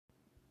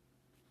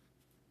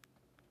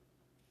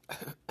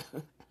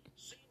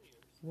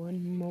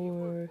One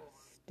more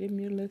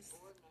stimulus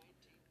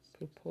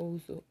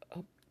proposal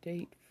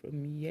update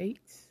from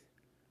Yates,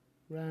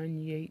 Ron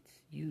Yates'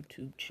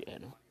 YouTube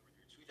channel.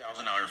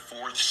 $2,000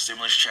 fourth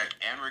stimulus check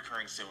and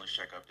recurring stimulus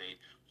check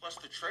update, plus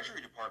the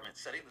Treasury Department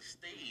setting the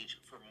stage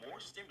for more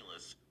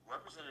stimulus.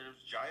 Representatives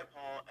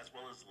Jayapal as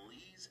well as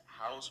Lee's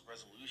House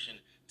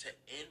resolution to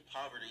end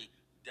poverty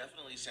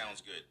definitely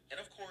sounds good. And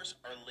of course,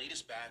 our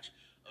latest batch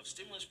of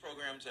stimulus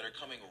programs that are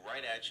coming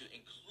right at you,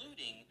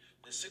 including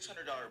the $600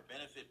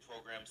 benefit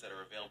programs that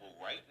are available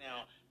right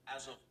now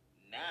as of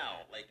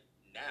now, like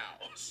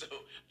now. So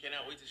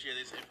cannot wait to share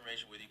this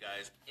information with you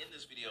guys in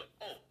this video.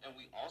 Oh, and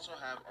we also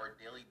have our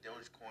daily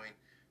Dogecoin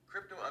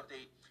crypto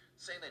update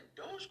saying that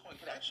Dogecoin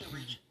could actually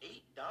reach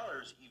 $8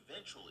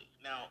 eventually.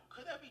 Now,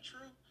 could that be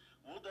true?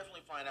 We'll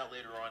definitely find out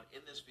later on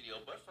in this video.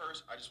 But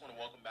first, I just want to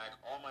welcome back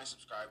all my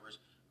subscribers.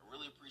 I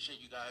really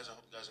appreciate you guys. I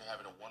hope you guys are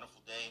having a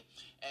wonderful day.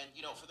 And,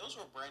 for those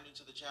who are brand new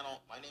to the channel,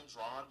 my name's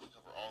Ron. We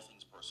cover all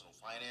things personal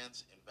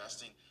finance,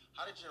 investing,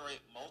 how to generate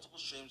multiple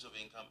streams of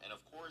income, and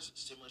of course,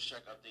 stimulus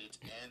check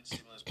updates and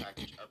stimulus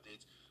package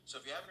updates.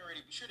 So if you haven't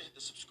already, be sure to hit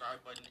the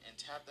subscribe button and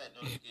tap that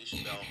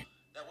notification bell.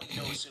 That way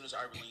you know as soon as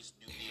I release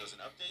new videos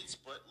and updates.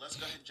 But let's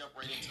go ahead and jump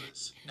right into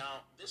this.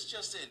 Now, this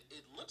just in,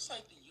 it looks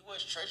like the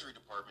U.S. Treasury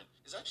Department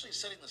is actually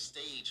setting the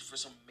stage for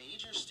some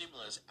major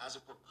stimulus as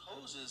it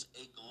proposes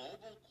a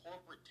global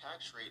corporate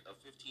tax rate of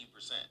 15%.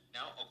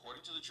 Now,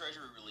 according to the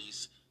Treasury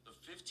release, the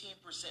 15%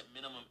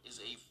 minimum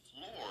is a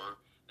floor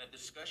that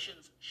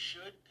discussions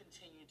should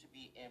continue to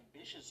be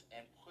ambitious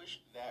and push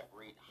that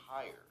rate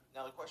higher.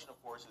 Now, the question, of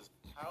course, is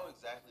how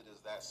exactly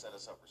does that set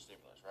us up for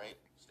stimulus, right?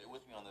 Stay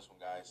with me on this one,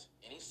 guys.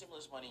 Any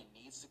stimulus money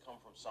needs to come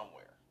from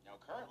somewhere. Now,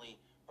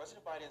 currently,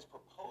 President Biden is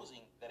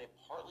proposing that it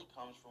partly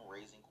comes from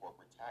raising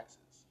corporate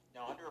taxes.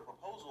 Now, under a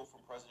proposal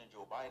from President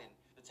Joe Biden,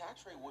 the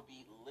tax rate would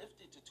be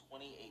lifted to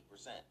 28%.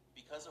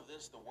 Because of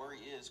this, the worry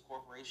is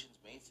corporations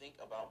may think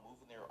about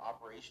moving their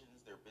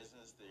operations, their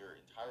business, their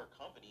entire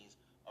companies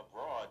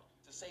abroad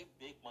to save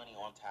big money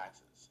on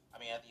taxes.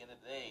 I mean, at the end of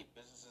the day,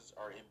 businesses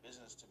are in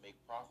business to make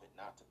profit,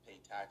 not to pay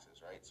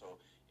taxes, right? So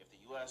if the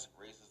U.S.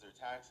 raises their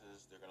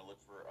taxes, they're going to look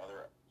for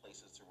other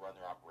places to run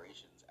their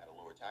operations at a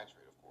lower tax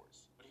rate, of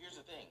course. But here's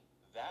the thing.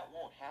 That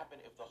won't happen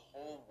if the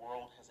whole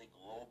world has a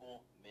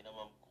global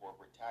minimum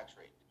corporate tax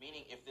rate.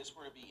 Meaning, if this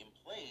were to be in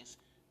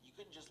place, you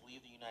couldn't just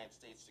leave the United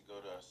States to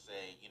go to,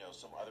 say,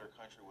 some other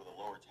country with a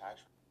lower tax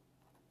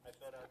rate. I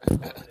found out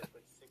that it's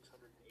like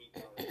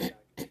 $608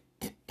 back.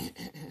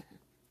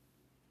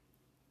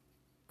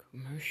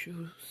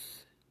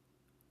 Commercials.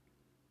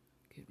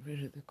 Get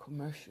rid of the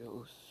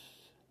commercials.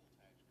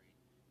 Tax rate,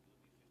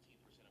 it would be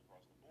 15%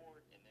 across the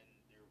board, and then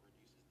there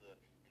reduces the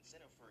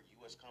incentive for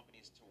U.S.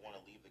 companies to want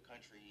to leave the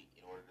country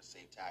in order to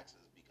save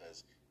taxes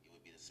because it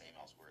would be the same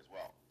elsewhere as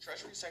well.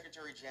 Treasury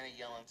Secretary Janet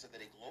Yellen said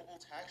that a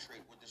global tax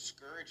rate would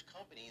discourage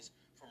companies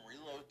from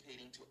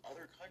relocating to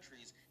other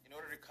countries in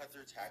order to cut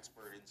their tax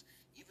burdens,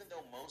 even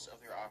though most of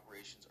their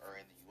operations are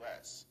in the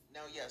U.S.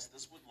 Now, yes,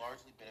 this would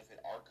largely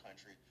benefit our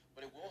country,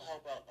 but it will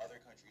help out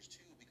other countries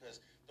too because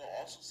they'll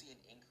also see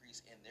an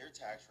increase in their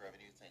tax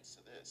revenue thanks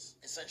to this.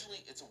 Essentially,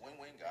 it's a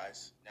win-win,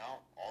 guys.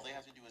 Now, all they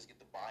have to do is get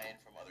the buy-in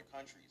from other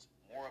countries.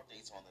 More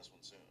updates on this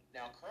one soon.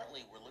 Now,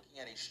 currently, we're looking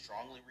at a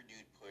strongly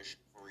renewed push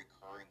for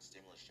recurring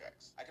stimulus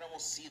checks. I can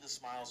almost see the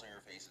smiles on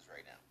your faces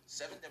right now.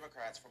 7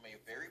 Democrats from a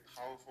very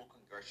powerful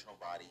congressional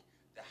body,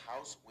 the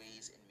House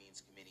Ways and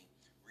Means Committee,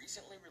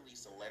 recently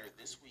released a letter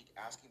this week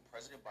asking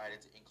President Biden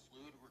to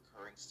include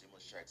recurring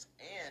stimulus checks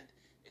and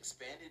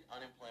expanded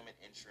unemployment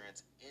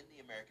insurance in the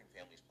American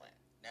Families Plan.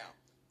 Now,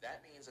 that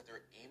means that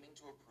they're aiming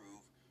to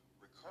approve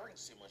recurring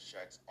stimulus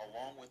checks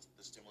along with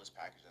the stimulus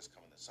package that's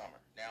coming this summer.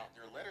 Now,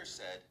 their letter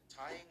said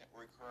tying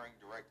recurring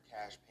direct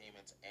cash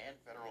payments and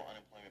federal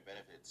unemployment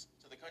benefits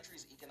to the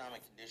country's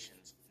economic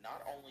conditions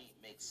not only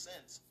makes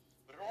sense,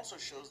 but it also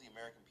shows the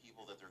American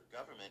people that their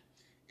government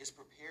is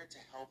prepared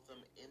to help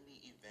them in the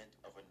event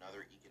of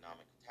another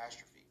economic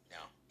catastrophe.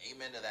 Now,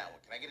 amen to that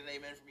one. Can I get an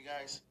amen from you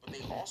guys? But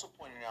they also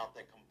pointed out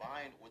that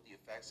combined with the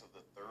effects of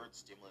the third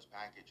stimulus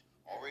package,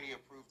 already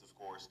approved, of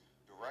course,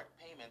 direct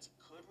payments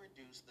could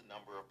reduce the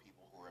number of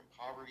people who are in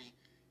poverty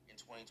in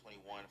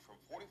 2021 from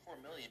 44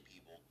 million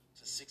people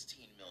to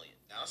 16 million.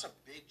 Now, that's a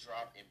big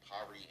drop in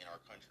poverty in our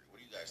country. What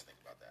do you guys think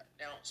about that?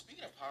 Now,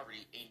 speaking of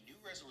poverty, a new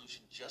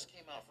resolution just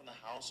came out from the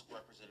House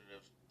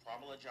Representatives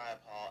Pramila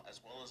Jayapal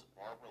as well as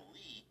Barbara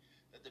Lee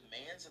that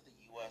demands that the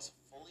U.S.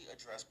 fully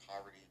address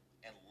poverty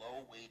and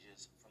low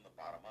wages from the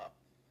bottom up.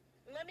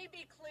 Let me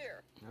be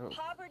clear.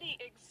 Poverty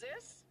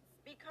exists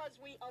because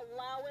we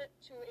allow it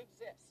to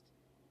exist.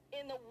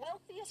 In the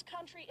wealthiest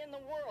country in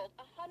the world,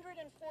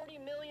 140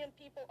 million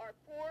people are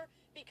poor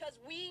because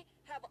we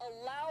have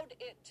allowed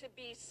it to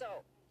be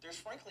so. There's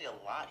frankly a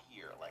lot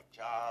here, like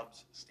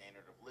jobs,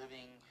 standard of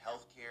living,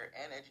 healthcare,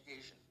 and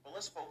education. But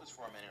let's focus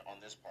for a minute on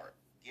this part.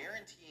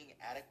 Guaranteeing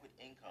adequate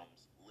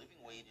incomes,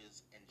 living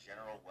wages, and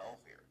general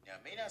welfare. Now,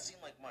 it may not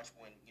seem like much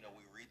when,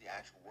 we read the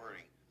actual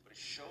wording, but it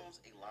shows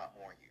a lot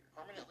more here.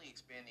 Permanently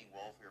expanding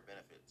welfare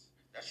benefits.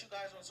 That's you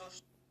guys on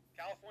social.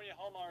 California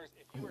homeowners,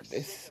 if you are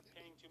This sick of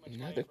paying too much money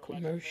another for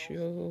electric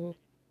bills, commercial.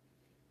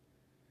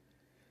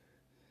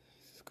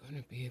 It's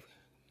gonna be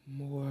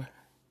more.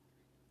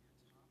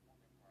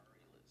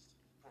 Priority list.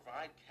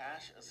 Provide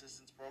cash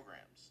assistance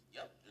programs.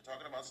 Yep, you're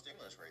talking about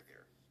stimulus right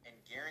there. And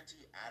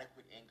guarantee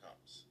adequate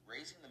incomes.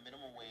 Raising the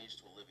minimum wage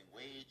to a living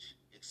wage,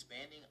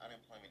 expanding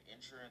unemployment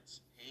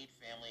insurance, paid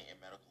family and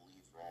medical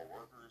leave for all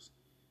workers,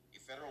 a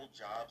federal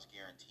jobs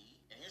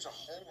guarantee, and here's a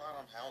whole lot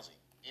on housing.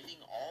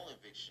 Ending all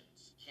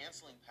evictions,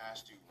 canceling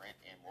past due rent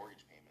and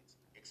mortgage payments,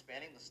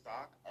 expanding the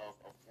stock of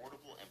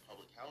affordable and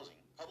public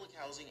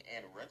housing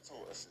and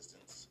rental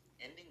assistance,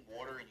 ending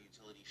water and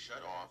utility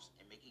shutoffs,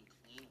 and making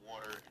clean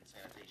water and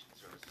sanitation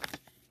services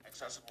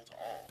accessible to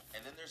all.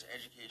 And then there's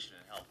education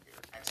and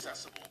healthcare.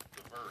 Accessible,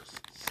 diverse,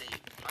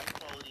 safe, high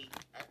quality,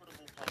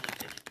 equitable public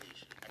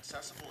education.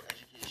 Accessible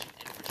education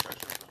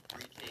infrastructure from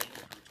pre-K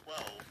through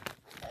 12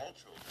 for all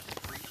children.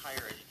 Free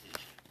higher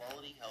education.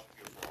 Quality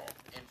healthcare for all.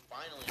 And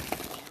finally,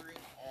 clearing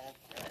all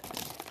debt.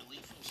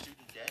 Relief from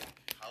student debt,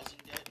 housing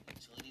debt,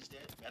 utilities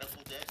debt,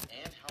 medical debt,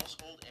 and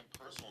household and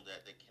personal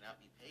debt that cannot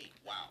be paid.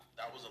 Wow,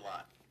 that was a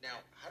lot. Now,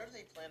 how do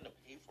they plan to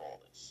pay for all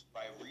this?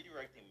 By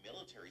redirecting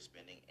military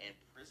spending and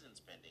prison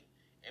spending,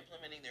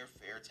 implementing their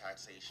fair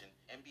taxation,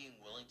 and being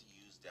willing to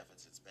use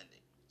deficit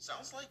spending.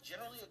 Sounds like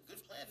generally a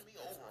good plan to me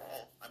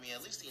overall. I mean,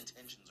 at least the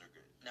intentions are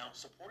good. Now,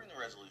 supporting the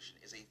resolution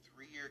is a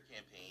 3-year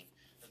campaign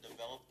that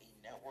developed a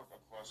network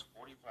across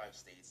 45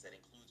 states that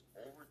includes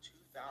over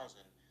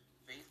 2,000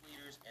 faith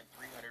leaders and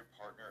 300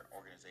 partner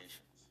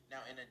organizations.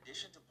 Now, in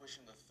addition to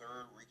pushing the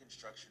third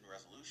Reconstruction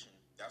Resolution,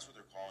 that's what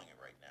they're calling it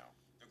right now,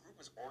 the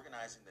group is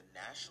organizing the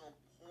National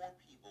Poor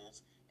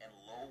People's and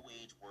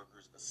Low-Wage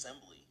Workers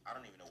Assembly. I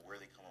don't even know where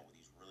they come up with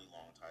these really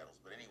long titles,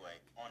 but anyway,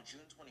 on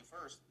June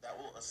 21st, that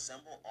will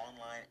assemble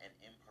online and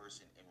in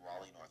person in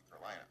Raleigh, North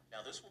Carolina.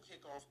 Now, this will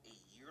kick off a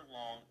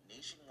year-long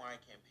nationwide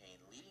campaign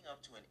leading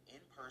up to an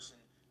in-person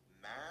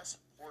mass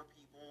Poor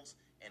People's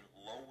and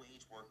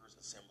Low-Wage Workers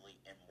Assembly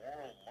and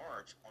Moral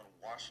March on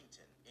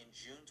Washington in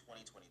June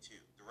 2022.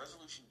 The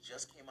resolution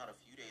just came out a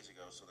few days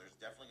ago, so there's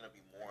definitely going to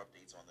be more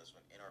updates on this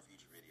one in our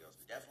future videos.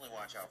 Definitely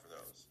watch out for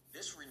those.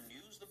 This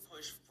renews the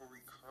push for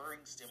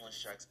recurring stimulus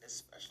checks,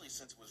 especially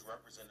since it was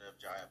Representative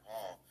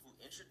Jayapal who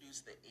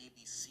introduced the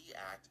ABC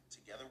Act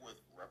together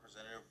with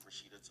Representative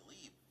Rashida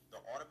Tlaib. The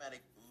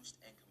Automatic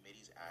Boost and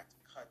Committees Act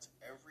cuts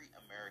every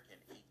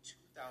American a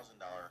 $2,000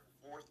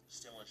 fourth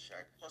stimulus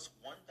check plus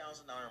 $1,000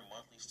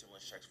 monthly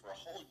stimulus checks for a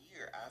whole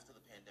year after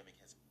the pandemic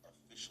has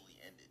officially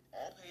ended.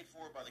 All paid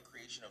for by the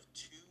creation of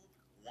 2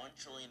 $1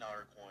 trillion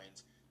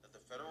coins that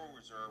the Federal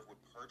Reserve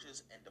would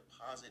purchase and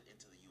deposit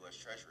into the U.S.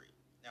 Treasury.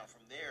 Now,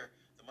 from there,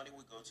 the money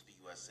would go to the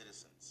U.S.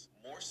 citizens.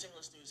 More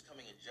stimulus news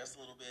coming in just a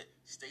little bit.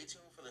 Stay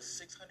tuned for the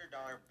 $600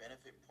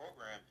 benefit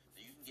program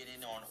that you can get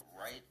in on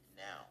right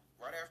now,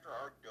 right after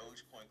our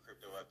Dogecoin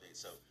crypto update.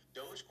 So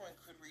Dogecoin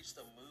could reach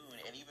the moon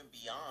and even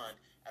beyond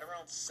at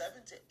around $7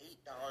 to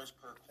 $8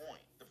 per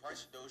coin. The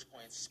price of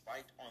Dogecoin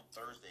spiked on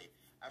Thursday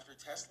after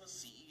Tesla's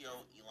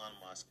CEO Elon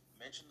Musk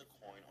mentioned the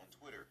coin on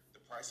Twitter.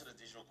 The price of the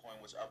digital coin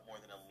was up more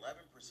than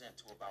 11%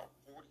 to about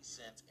 40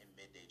 cents in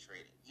midday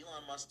trading.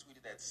 Elon Musk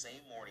tweeted that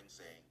same morning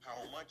saying, "How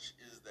much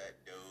is that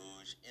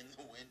Doge in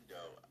the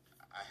window?"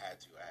 I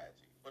had to.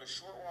 But a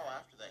short while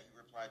after that, he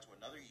replied to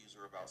another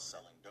user about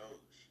selling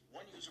Doge.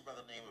 One user by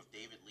the name of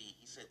David Lee,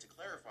 he said, "To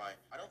clarify,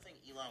 I don't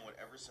think Elon would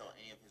ever sell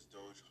any of his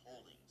Doge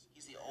holdings.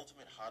 He's the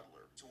ultimate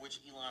hodler." To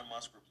which Elon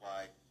Musk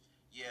replied,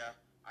 "Yeah,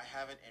 I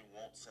haven't and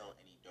won't sell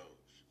any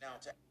Doge." Now,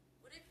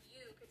 what if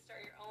you could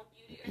start your own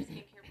beauty or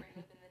skincare brand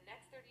within the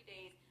next 30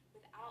 days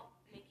without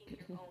making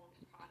your own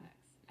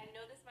products? I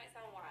know this might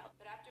sound wild,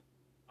 but after...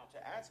 Now,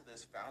 to add to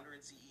this, founder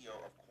and CEO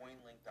of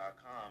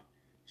CoinLink.com,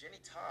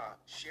 Jenny Ta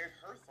shared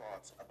her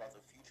thoughts about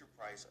the future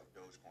price of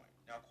Dogecoin.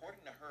 Now,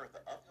 according to her,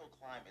 the uphill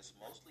climb is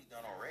mostly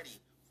done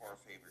already for our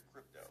favorite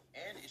crypto,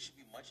 and it should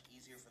be much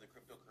easier for the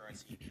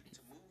cryptocurrency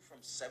to move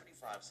from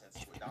 75 cents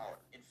to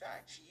 $1. In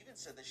fact, she even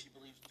said that she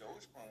believes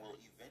Dogecoin will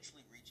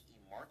eventually reach a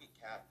market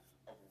cap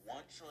of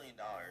 $1 trillion,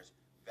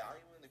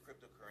 valuing the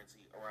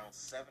cryptocurrency around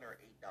 $7 or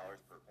 $8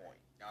 per coin.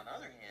 Now, on the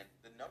other hand,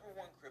 the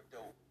 #1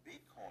 crypto,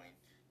 Bitcoin,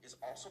 is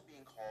also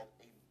being called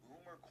a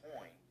boomer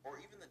coin, or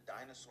even the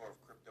dinosaur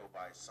of crypto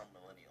by some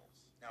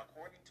millennials. Now,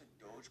 according to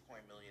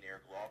Dogecoin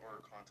millionaire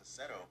Glauber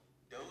Contasetto,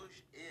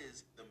 Doge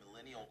is the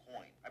millennial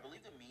coin. I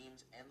believe the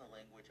memes and the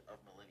language of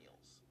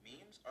millennials.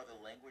 Memes are the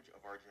language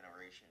of our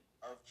generation,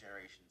 of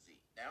Generation Z.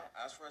 Now,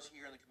 as for us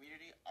here in the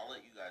community, I'll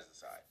let you guys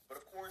decide. But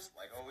of course,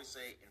 like I always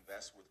say,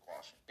 invest with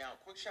caution. Now,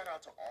 quick shout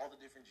out to all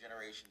the different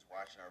generations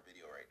watching our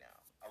video right now.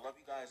 I love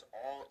you guys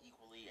all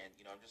equally, and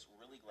I'm just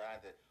really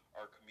glad that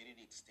our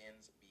community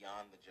extends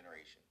beyond the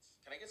generations.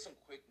 Can I get some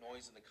quick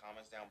noise in the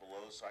comments down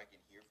below so I can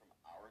hear from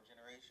our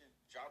generation?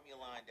 Drop me a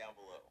line down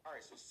below. All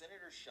right, so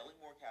Senator Shelley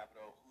Moore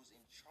Capito, who's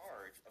in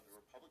charge of the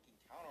Republican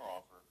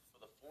counteroffer for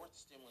the 4th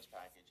stimulus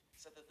package,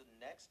 said that the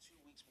next 2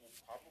 weeks will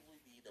probably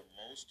be the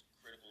most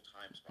critical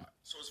time spot.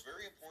 So it's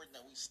very important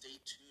that we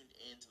stay tuned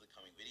in to the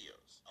coming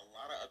videos. A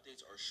lot of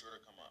updates are sure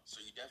to come up,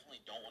 so you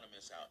definitely don't want to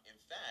miss out. In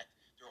fact,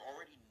 there are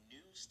already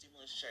new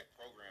stimulus check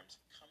programs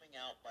coming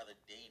out by the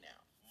day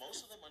now.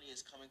 Most of the money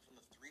is coming from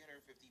the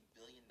 $350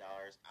 billion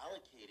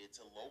allocated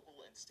to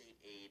local and state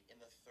aid in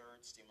the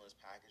third stimulus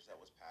package that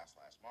was passed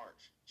last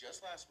March.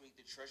 Just last week,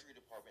 the Treasury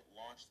Department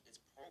launched its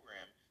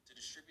program to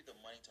distribute the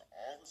money to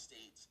all the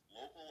states,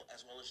 local,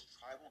 as well as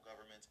tribal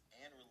governments,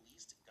 and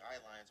released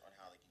guidelines on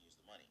how they can use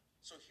the money.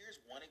 So here's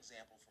one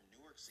example from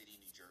Newark City,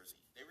 New Jersey.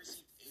 They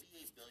received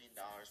 $88 billion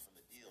from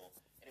the deal,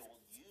 and it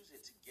will use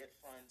it to get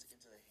funds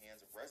into the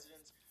hands of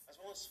residents as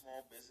well as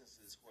small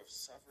businesses who have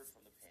suffered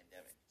from the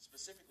pandemic.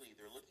 Specifically,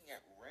 they're looking at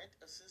rent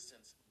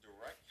assistance,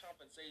 direct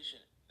compensation,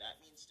 that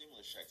means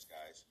stimulus checks,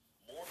 guys,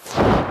 more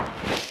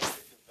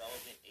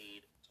development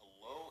aid to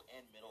low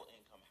and middle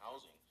income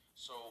housing.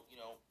 So,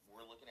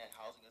 we're looking at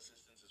housing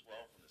assistance as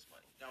well from this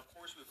money. Now, of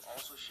course, we've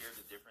also shared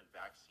the different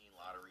vaccine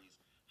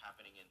lotteries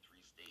happening in 3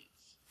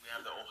 states. We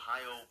have the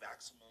Ohio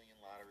Vax-A-Million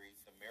lottery,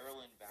 the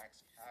Maryland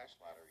Vax Cash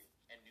lottery,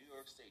 and New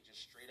York State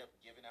just straight up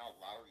giving out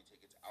lottery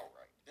tickets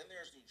outright. Then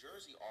there's New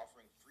Jersey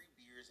offering free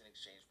beers in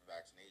exchange for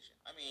vaccination.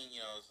 I mean,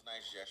 it's a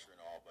nice gesture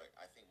and all, but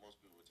I think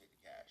most people would take the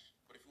cash.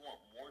 But if you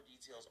want more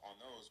details on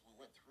those, we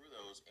went through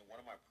those in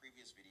one of my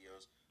previous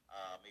videos,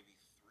 maybe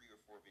 3 or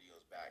 4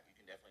 videos back. You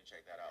can definitely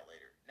check that out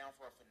later. Now,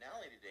 for our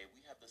finale today,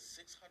 we have the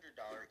 $600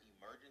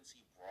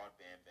 emergency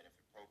broadband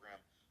benefit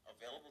program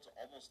available to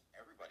almost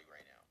everybody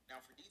right now. Now,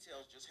 for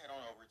details, just head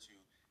on over to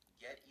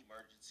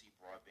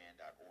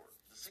getemergencybroadband.org.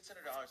 The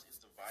 $600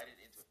 is divided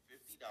into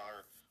 $50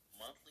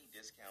 monthly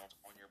discounts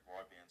on your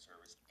broadband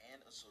service and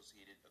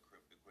associated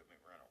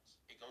equipment rentals.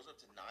 It goes up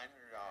to $900,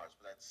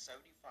 but that's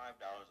 $75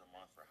 a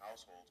month for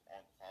households on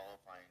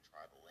qualifying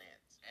tribal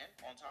lands. And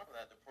on top of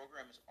that, the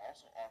program is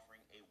also offering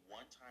a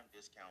one-time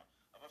discount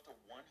of up to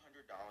 $100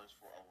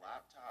 for a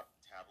laptop,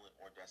 tablet,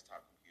 or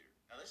desktop computer.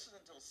 Now, this is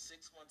until 6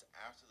 months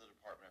after the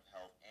Department of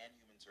Health and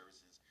Human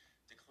Services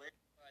declared.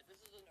 All right, this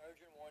is an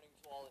urgent warning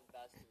to all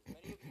investors.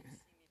 Many of you have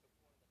seen me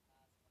before in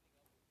the past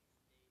coming up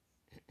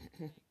with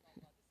these dates. Talking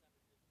about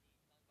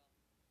December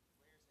 15th, talking about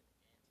where's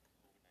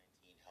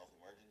an COVID-19 health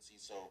emergency,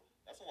 so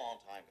that's a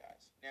long time,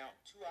 guys. Now,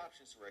 2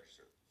 options to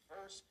register.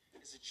 First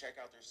is to check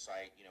out their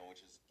site,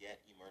 which is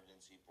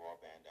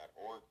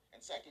getemergencybroadband.org.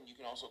 And second, you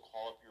can also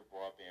call up your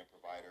broadband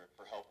provider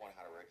for help on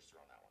how to register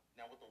on that one.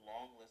 Now, with the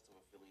long list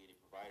of affiliated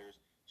providers,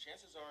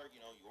 chances are,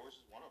 yours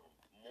is one of them.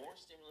 More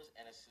stimulus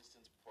and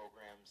assistance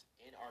programs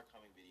in our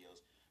coming videos.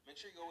 Make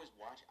sure you always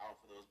watch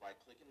out for those by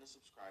clicking the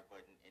subscribe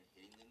button and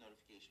hitting the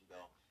notification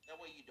bell. That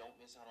way you don't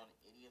miss out on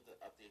any of the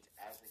updates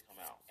as they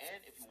come out. And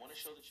if you want to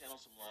show the channel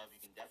some love,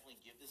 you can definitely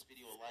give this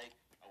video a like.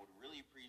 I would really appreciate